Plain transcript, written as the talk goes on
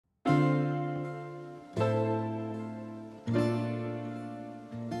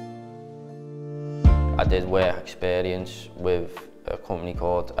I did work experience with a company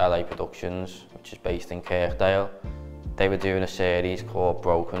called LA Productions, which is based in Kirkdale. They were doing a series called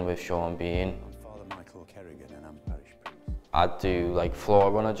Broken with Sean Bean. I'd do like floor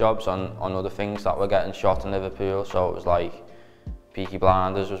runner jobs on other things that were getting shot in Liverpool, so it was like Peaky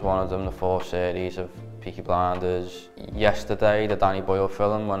Blinders was one of them, the 4th series of Peaky Blinders. Yesterday, the Danny Boyle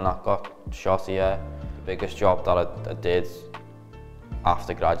film, when that got shot here, the biggest job that I did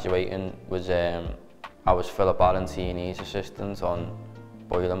after graduating was I was Philip Arantini's assistant on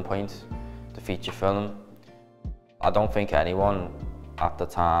Boiling Point, the feature film. I don't think anyone at the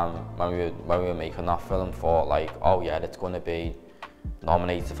time when we were making that film thought like, oh yeah, it's going to be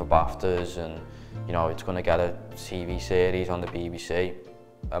nominated for BAFTAs and you know it's going to get a TV series on the BBC.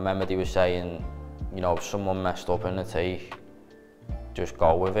 I remember they were saying, you know, if someone messed up in the take, just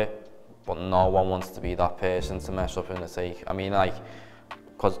go with it. But no one wants to be that person to mess up in the take. I mean, like,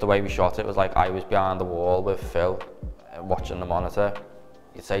 because the way we shot it was like I was behind the wall with Phil, watching the monitor.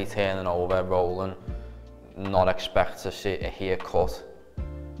 You'd say turning over, rolling, not expect to hear cut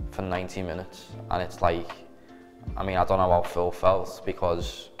for 90 minutes. And it's like, I mean, I don't know how Phil felt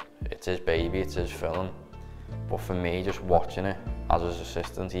because it's his baby, it's his film. But for me, just watching it as his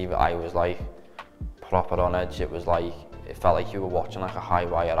assistant, even I was like proper on edge. It was like, it felt like you were watching like a high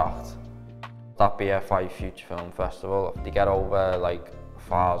wire act. That BFI Future Film Festival, they get over like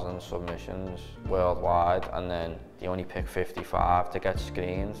 1,000 submissions worldwide, and then they only pick 55 to get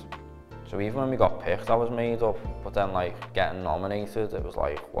screened. So even when we got picked, I was made up, but then like getting nominated, it was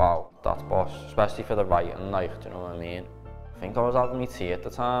like, wow, that's boss, especially for the writing, like, do you know what I mean? I think I was having my tea at the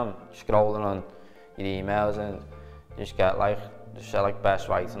time, scrolling on your emails and you just get like, just say like best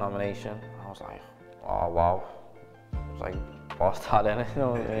writing nomination. I was like, oh wow. I was like, what's that in it, you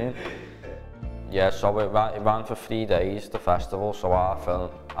know what I mean? Yeah, so it ran for 3 days, the festival, so our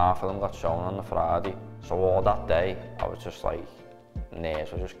film got shown on the Friday. So all that day, I was just like,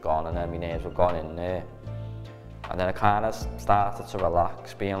 nerves were just gone, and then my nerves were gone in there. And then I kind of started to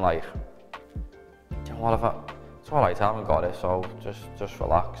relax, being like, you know what, it's all right, I haven't got it, so just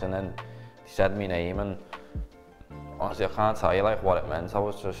relax. And then he said my name, and honestly, I can't tell you like what it meant. I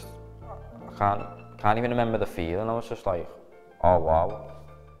was just, I can't even remember the feeling. I was just like, oh wow.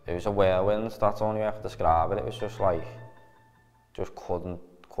 It was a whirlwind, that's the only way I could describe it. It was just like, just couldn't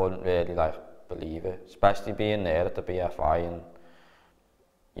really like believe it. Especially being there at the BFI, and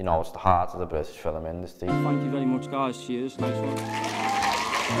you know, it's the heart of the British film industry. Thank you very much guys, cheers, nice one.